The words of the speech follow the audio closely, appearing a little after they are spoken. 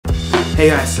Hey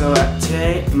guys, so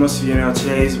today, most of you know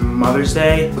today is Mother's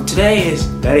Day. Today is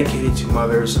dedicated to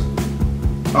mothers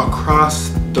across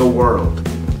the world.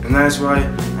 And that's why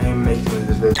I am making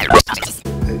this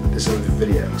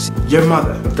video. Your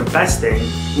mother, the best thing,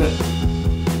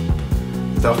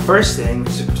 the first thing,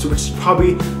 which is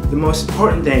probably the most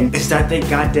important thing, is that they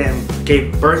goddamn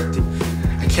gave birth to.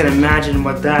 I can't imagine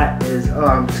what that is. Oh,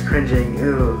 I'm just cringing.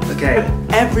 Ew. Okay.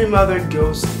 Every mother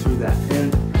goes through that,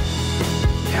 and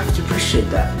you have to appreciate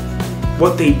that.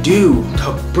 What they do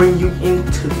to bring you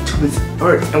into this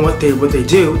earth, and what they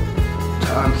do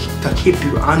to keep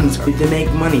you on this earth, to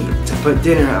make money, to put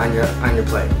dinner on your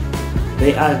plate.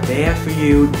 They are there for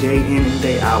you day in and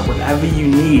day out. Whatever you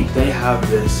need, they have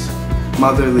this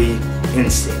motherly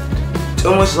instinct. It's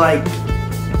almost like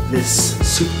this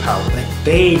superpower. Like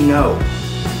they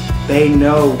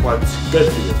know what's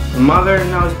good for you. The mother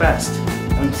knows best,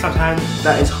 and sometimes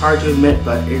that is hard to admit,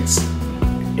 but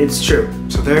it's true.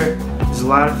 So there's a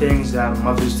lot of things that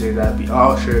mothers do that we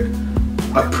all should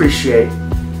appreciate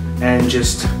and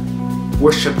just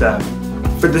worship them.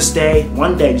 For this day,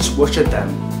 one day, just worship them.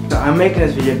 So I'm making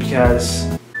this video because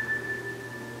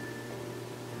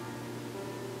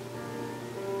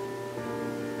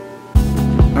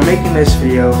I'm making this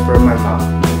video for my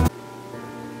mom.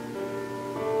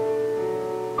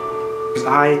 Because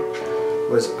I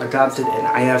was adopted and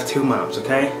I have two moms,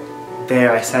 okay?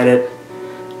 There, I said it.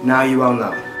 Now you all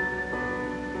know.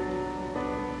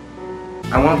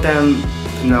 I want them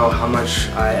to know how much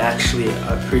I actually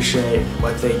appreciate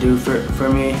what they do for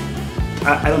me.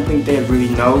 I don't think they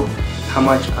really know how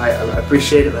much I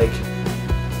appreciate it, like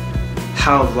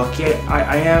how lucky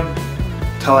I am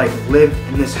to like live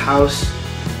in this house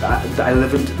that I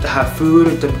live in, to have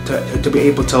food, to be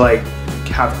able to like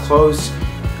have clothes,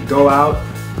 go out,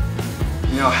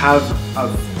 you know, have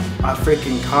a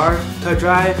freaking car to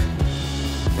drive,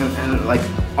 and like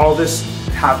all this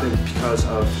happened because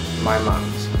of my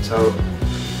moms. So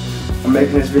I'm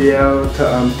making this video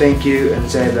to thank you and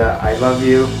say that I love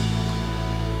you.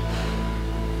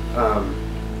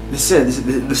 This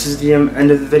is the end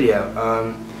of the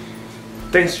video.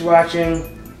 Thanks for watching.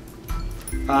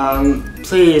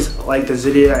 Please like this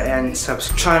video and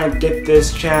trying to get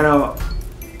this channel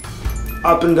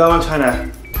up and going. Trying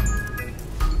to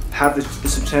have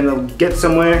this channel get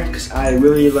somewhere, because I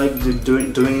really like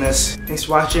doing this. Thanks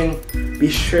for watching. Be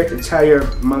sure to tell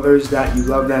your mothers that you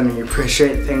love them and you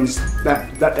appreciate things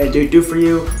that they do for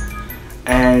you.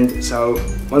 And so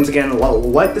once again,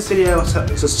 like this video, so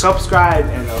subscribe,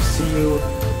 and I'll see you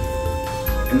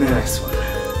in the next one.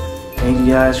 Thank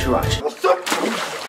you guys for watching.